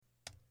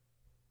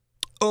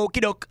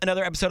Okie doke,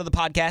 another episode of the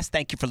podcast.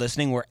 Thank you for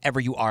listening wherever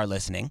you are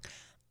listening.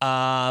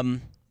 What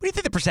do you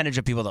think the percentage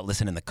of people that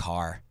listen in the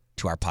car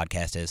to our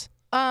podcast is?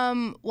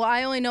 Well,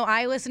 I only know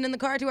I listen in the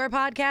car to our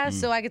podcast,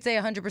 so I could say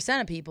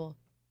 100% of people.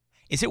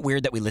 Is it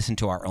weird that we listen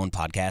to our own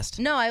podcast?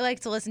 No, I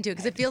like to listen to it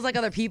because it feels like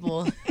other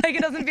people. Like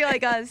it doesn't feel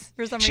like us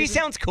for some reason. She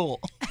sounds cool.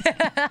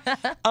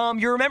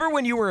 You remember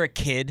when you were a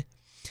kid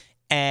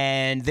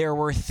and there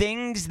were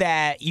things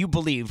that you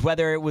believed,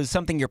 whether it was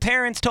something your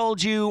parents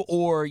told you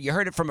or you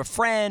heard it from a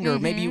friend or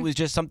maybe it was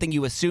just something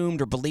you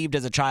assumed or believed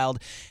as a child,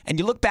 and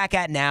you look back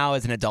at now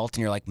as an adult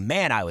and you're like,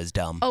 man, I was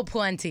dumb. Oh,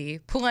 plenty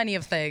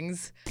of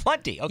things.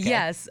 Plenty, okay.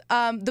 Yes.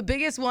 The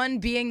biggest one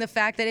being the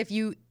fact that if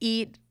you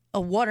eat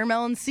a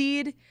watermelon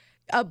seed,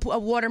 a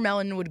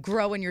watermelon would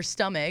grow in your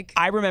stomach.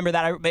 I remember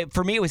that.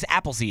 For me, it was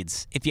apple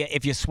seeds.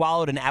 If you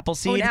swallowed an apple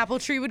seed, an apple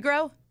tree would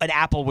grow? An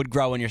apple would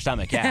grow in your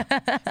stomach, yeah.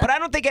 But I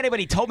don't think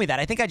anybody told me that.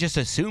 I think I just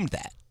assumed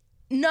that.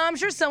 No, I'm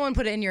sure someone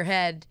put it in your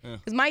head.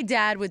 Because my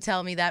dad would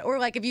tell me that. Or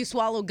like if you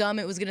swallow gum,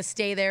 it was going to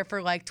stay there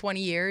for like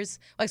 20 years.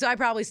 Like, so I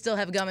probably still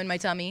have gum in my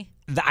tummy.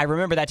 I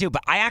remember that too,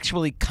 but I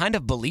actually kind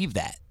of believe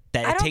that.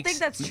 I don't think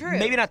that's true.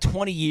 Maybe not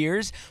 20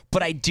 years,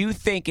 but I do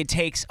think it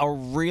takes a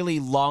really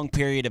long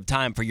period of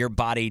time for your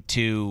body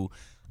to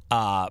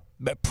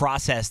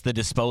process the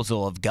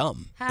disposal of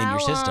gum in your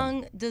system. How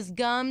long does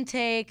gum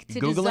take to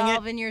Googling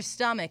dissolve it? in your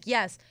stomach?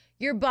 Yes.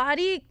 Your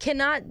body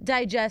cannot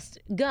digest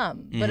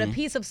gum, but a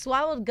piece of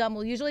swallowed gum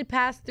will usually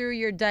pass through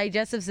your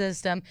digestive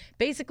system,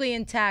 basically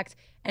intact,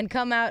 and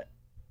come out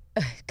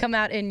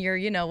in your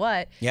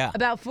you-know-what,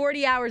 about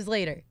 40 hours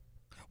later.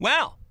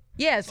 Wow.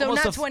 Yeah, so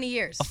Almost not 20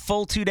 years. A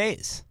full 2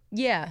 days.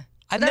 Yeah.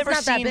 I've That's never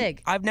not seen, that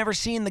big. I've never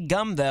seen the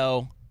gum,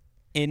 though,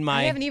 in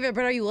my... I haven't either,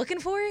 but are you looking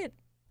for it?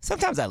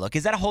 Sometimes I look.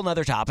 Is that a whole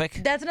nother topic?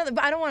 That's another,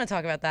 but I don't want to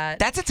talk about that.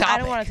 That's a topic. I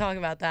don't want to talk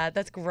about that.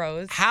 That's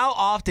gross. How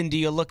often do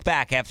you look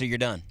back after you're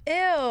done? Ew.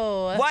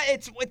 What?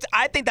 It's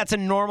I think that's a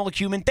normal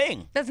human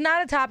thing. That's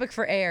not a topic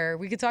for air.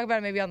 We could talk about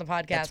it maybe on the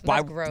podcast, but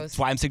that's gross. That's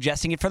why I'm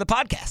suggesting it for the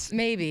podcast.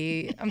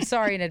 Maybe. I'm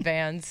sorry in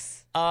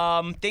advance.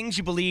 Things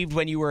you believed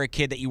when you were a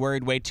kid that you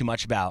worried way too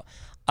much about.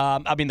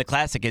 I mean, the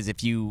classic is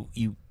if you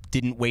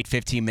didn't wait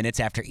 15 minutes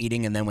after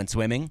eating and then went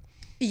swimming.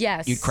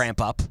 Yes. You'd cramp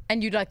up.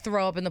 And you'd like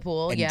throw up in the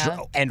pool.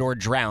 And or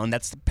drown.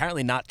 That's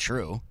apparently not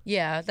true.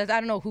 Yeah. I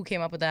don't know who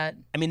came up with that.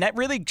 I mean, that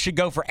really should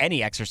go for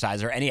any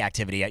exercise or any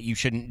activity. You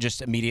shouldn't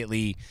just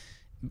immediately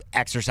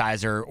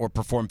exercise or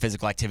perform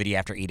physical activity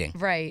after eating.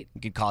 Right.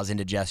 It could cause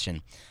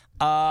indigestion.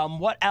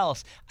 What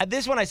else?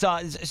 This one I saw.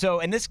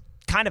 And this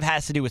kind of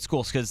has to do with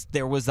schools because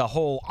there was a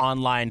whole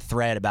online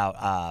thread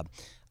about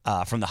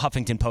from the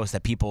Huffington Post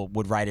that people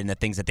would write in the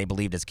things that they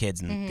believed as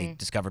kids and they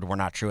discovered were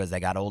not true as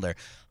they got older.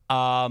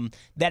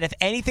 That if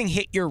anything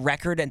hit your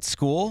record at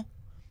school,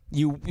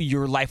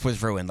 your life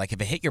was ruined. Like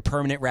if it hit your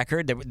permanent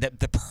record,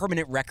 the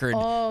permanent record.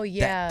 Oh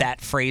yeah.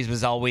 That phrase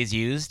was always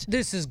used.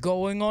 This is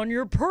going on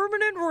your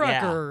permanent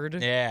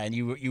record. Yeah, and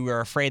you were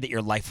afraid that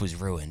your life was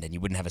ruined and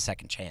you wouldn't have a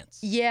second chance.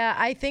 Yeah,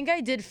 I think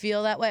I did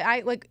feel that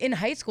way. Like in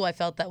high school, I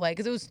felt that way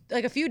because it was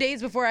like a few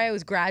days before I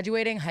was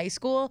graduating high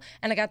school,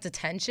 and I got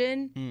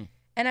detention.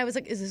 And I was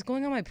like, is this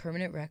going on my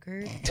permanent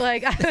record?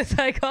 Like, I was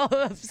like all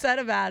upset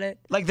about it.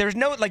 Like, there's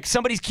no, like,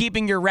 somebody's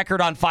keeping your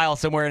record on file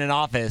somewhere in an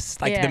office,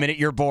 like, the minute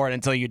you're born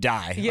until you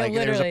die. Yeah, like,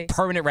 literally. There's a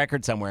permanent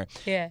record somewhere.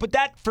 Yeah. But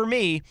that, for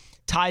me,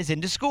 ties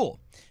into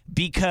school.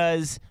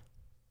 Because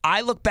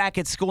I look back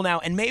at school now,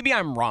 and maybe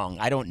I'm wrong.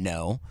 I don't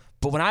know.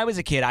 But when I was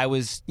a kid, I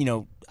was,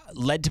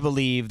 led to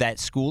believe that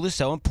school is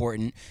so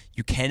important.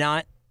 You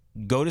cannot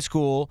go to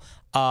school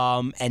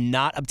and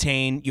not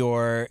obtain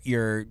your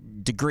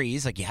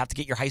degrees. Like, you have to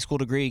get your high school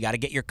degree, you got to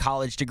get your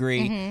college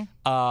degree,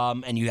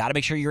 and you got to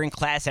make sure you're in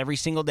class every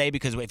single day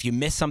because if you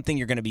miss something,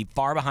 you're going to be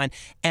far behind.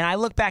 And I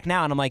look back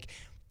now and I'm like,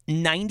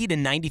 90 to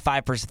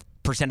 95%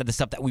 of the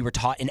stuff that we were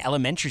taught in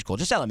elementary school,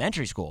 just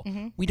elementary school,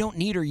 we don't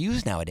need or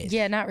use nowadays.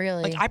 Yeah, not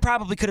really. Like, I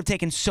probably could have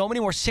taken so many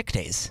more sick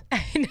days.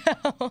 I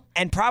know.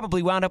 And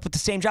probably wound up with the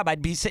same job.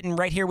 I'd be sitting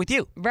right here with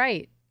you.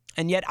 Right.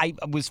 And yet I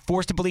was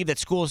forced to believe that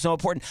school is so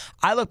important.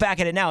 I look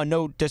back at it now, and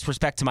no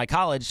disrespect to my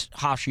college,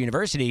 Hofstra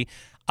University,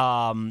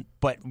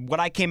 but what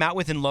I came out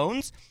with in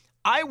loans,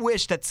 I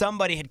wish that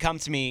somebody had come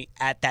to me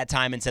at that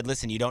time and said,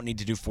 listen, you don't need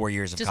to do 4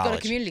 years of college. Just go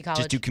to community college.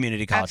 Just do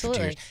community college Absolutely.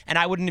 for 2 years. And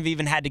I wouldn't have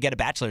even had to get a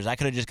bachelor's. I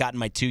could have just gotten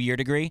my 2-year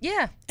degree.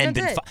 Yeah, and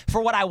that's been it. for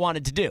what I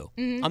wanted to do.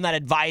 I'm not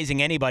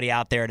advising anybody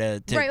out there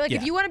to Right, like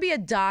if you want to be a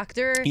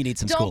doctor, you need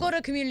some don't schooling. go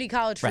to community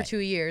college for Right. 2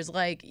 years,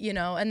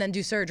 and then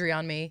do surgery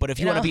on me. But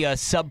if you want to be a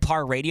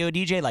subpar radio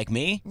DJ like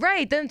me,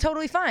 right, then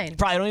totally fine.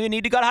 probably don't even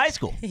need to go to high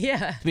school.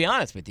 Yeah. To be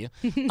honest with you.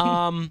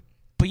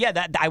 But yeah,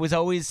 that I was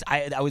always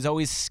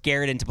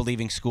scared into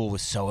believing school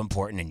was so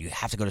important, and you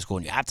have to go to school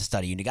and you have to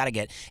study and you got to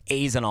get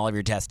A's on all of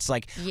your tests.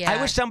 Like, Yeah. I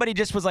wish somebody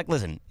just was like,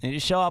 listen, you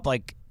just show up,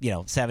 like,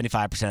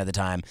 75% of the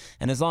time.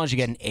 And as long as you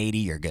get an 80,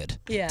 you're good.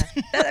 Yeah.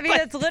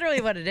 That's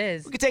literally what it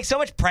is. We could take so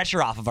much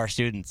pressure off of our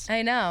students.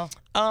 I know.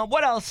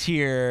 What else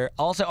here?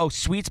 Also,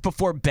 sweets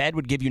before bed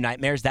would give you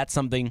nightmares. That's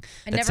something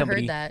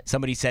heard that.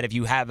 Somebody said if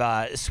you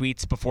have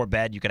sweets before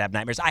bed, you could have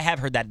nightmares. I have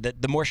heard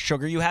that the more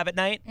sugar you have at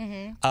night,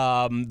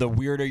 the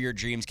weirder your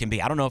dreams can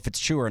be. I don't know if it's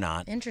true or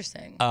not.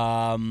 Interesting.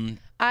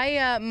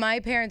 My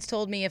parents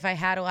told me if I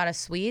had a lot of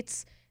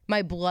sweets,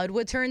 my blood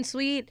would turn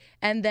sweet,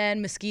 and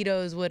then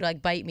mosquitoes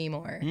would bite me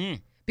more.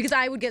 Because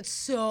I would get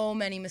so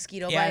many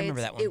mosquito bites. I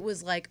remember that one. It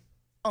was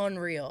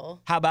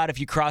unreal. How about if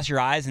you cross your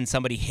eyes and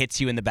somebody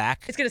hits you in the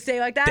back? It's gonna stay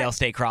like that? They'll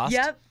stay crossed?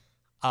 Yep.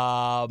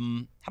 How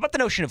about the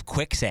notion of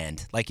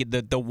quicksand?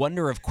 The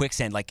wonder of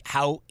quicksand,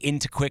 how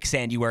into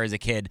quicksand you were as a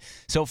kid.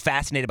 So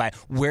fascinated by it.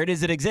 Where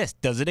does it exist?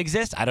 Does it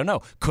exist? I don't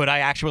know. Could I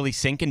actually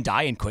sink and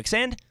die in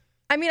quicksand?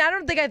 I mean, I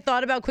don't think I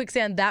thought about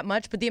quicksand that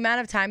much, but the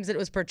amount of times that it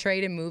was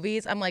portrayed in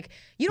movies, I'm like,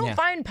 you don't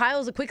find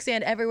piles of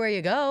quicksand everywhere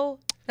you go.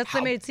 That's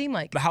what they made it seem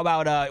like. How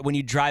about when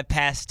you drive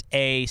past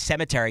a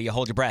cemetery, you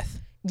hold your breath?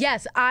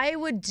 Yes, I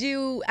would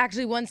do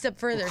actually one step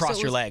further.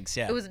 Cross your legs,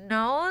 yeah. It was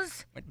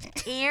nose,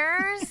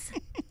 ears,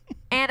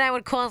 and I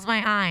would close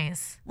my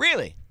eyes.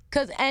 Really?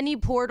 Because any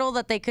portal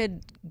that they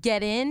could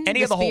get in,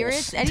 any of the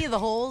holes, any of the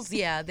holes,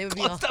 yeah, they would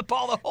be closed up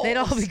all the holes. They'd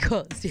all be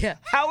closed, yeah.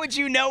 How would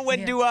you know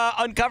when to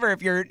uncover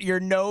if your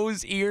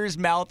nose, ears,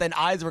 mouth, and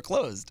eyes were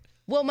closed?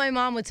 Well, my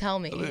mom would tell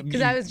me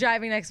because I was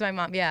driving next to my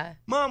mom. Yeah.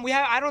 Mom,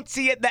 I don't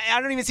see it.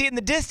 I don't even see it in the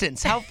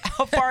distance. How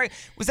far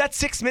was that?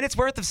 6 minutes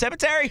worth of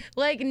cemetery?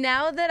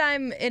 Now that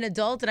I'm an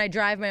adult and I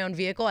drive my own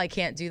vehicle, I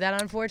can't do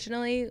that,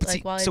 unfortunately.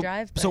 While I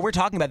drive. So we're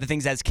talking about the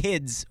things as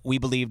kids we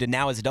believed, and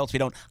now as adults we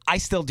don't. I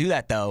still do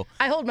that though.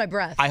 I hold my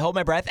breath. I hold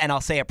my breath, and I'll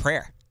say a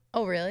prayer.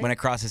 Oh, really? When I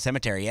cross a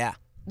cemetery, yeah.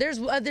 There's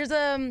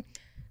a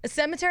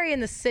cemetery in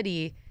the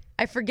city.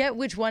 I forget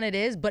which one it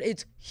is, but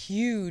it's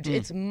huge.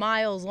 It's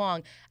miles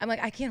long. I'm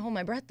like, I can't hold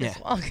my breath this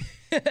long.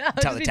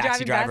 Tell the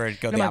taxi driver to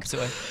go the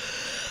opposite way.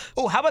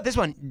 Oh, how about this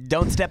one?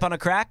 Don't step on a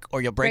crack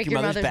or you'll break your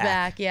mother's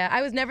back. Yeah,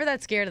 I was never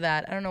that scared of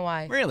that. I don't know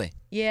why. Really?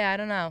 Yeah, I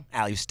don't know.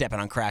 Allie was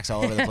stepping on cracks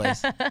all over the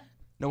place.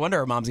 No wonder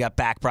her mom's got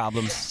back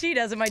problems. She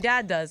doesn't. My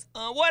dad does.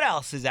 What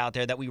else is out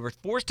there that we were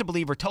forced to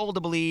believe or told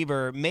to believe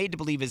or made to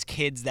believe as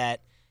kids that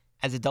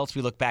as adults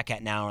we look back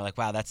at now and are like,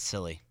 wow, that's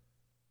silly?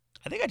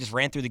 I think I just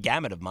ran through the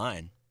gamut of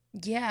mine.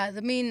 Yeah,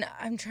 I mean,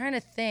 I'm trying to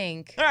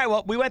think. All right,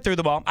 well, we went through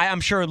them all.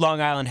 I'm sure Long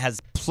Island has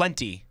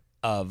plenty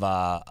of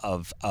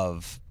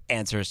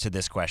answers to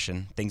this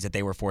question, things that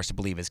they were forced to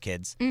believe as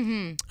kids.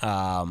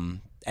 Mm-hmm.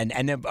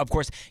 And of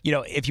course,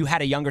 if you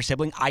had a younger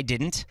sibling, I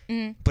didn't.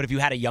 Mm-hmm. But if you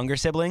had a younger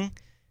sibling,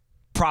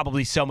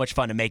 probably so much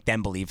fun to make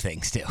them believe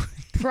things too.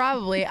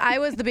 Probably. I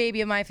was the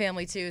baby of my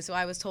family too, so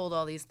I was told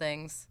all these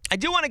things. I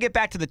do want to get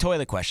back to the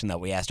toilet question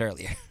that we asked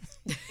earlier.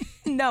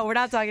 No, we're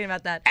not talking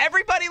about that.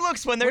 Everybody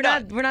looks when they're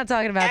done. We're not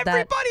talking about that.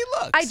 Everybody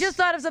looks. I just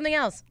thought of something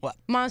else. What?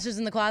 Monsters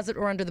in the Closet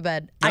or Under the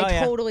Bed. Oh, I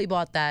totally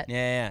bought that.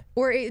 Yeah.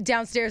 Or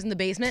downstairs in the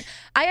basement.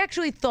 I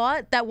actually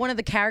thought that one of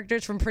the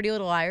characters from Pretty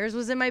Little Liars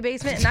was in my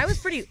basement, and I was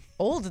pretty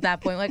old at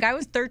that point. I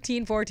was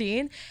 13,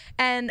 14,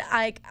 and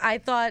I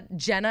thought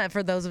Jenna,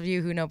 for those of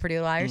you who know Pretty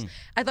Little Liars,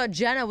 I thought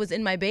Jenna was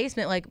in my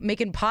basement,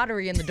 making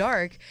pottery in the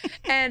dark,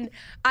 and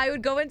I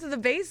would go into the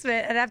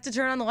basement and have to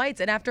turn on the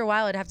lights, and after a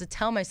while, I'd have to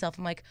tell myself,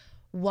 I'm like,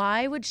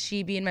 why would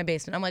she be in my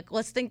basement? I'm like,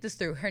 let's think this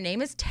through. Her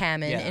name is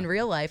Tammin in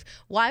real life.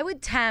 Why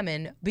would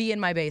Tammin be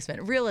in my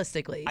basement,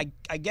 realistically?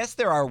 I guess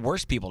there are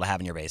worse people to have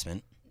in your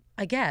basement.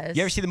 I guess.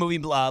 You ever see the movie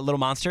Little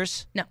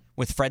Monsters? No.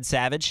 With Fred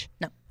Savage?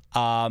 No.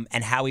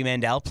 And Howie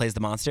Mandel plays the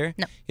monster.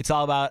 No. It's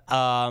all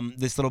about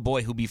this little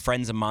boy who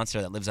befriends a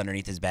monster that lives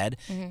underneath his bed.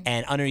 Mm-hmm.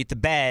 And underneath the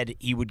bed,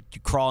 he would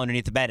crawl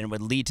underneath the bed and it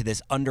would lead to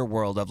this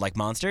underworld of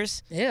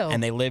monsters. Ew.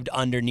 And they lived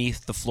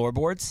underneath the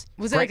floorboards.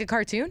 Was it like a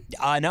cartoon?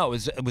 No,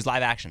 it was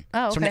live action. Oh,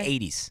 okay. It's from the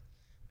 80s.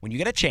 When you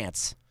get a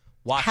chance,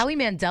 watch. Howie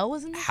Mandel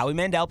was in it? Howie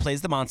Mandel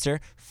plays the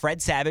monster. Fred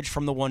Savage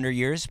from the Wonder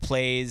Years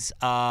plays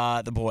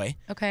the boy.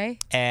 Okay.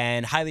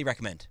 And highly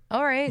recommend.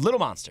 All right. Little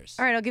Monsters.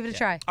 All right, I'll give it a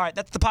try. All right,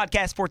 that's the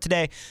podcast for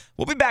today.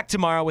 We'll be back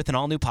tomorrow with an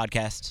all-new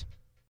podcast.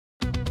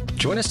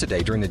 Join us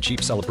today during the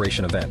Jeep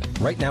Celebration event.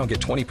 Right now, get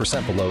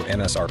 20% below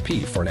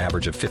MSRP for an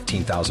average of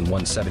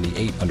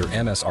 $15,178 under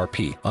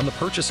MSRP on the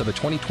purchase of a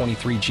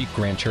 2023 Jeep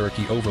Grand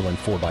Cherokee Overland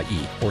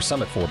 4xE or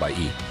Summit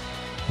 4xE.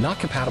 Not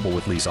compatible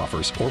with lease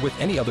offers or with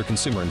any other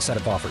consumer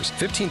incentive offers.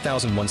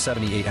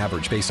 $15,178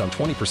 average based on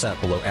 20%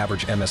 below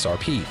average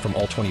MSRP from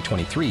all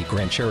 2023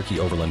 Grand Cherokee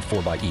Overland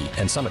 4xE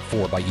and Summit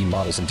 4xE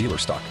models in dealer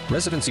stock.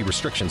 Residency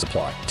restrictions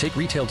apply. Take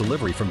retail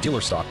delivery from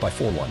dealer stock by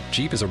 4/1.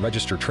 Jeep is a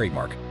registered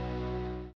trademark.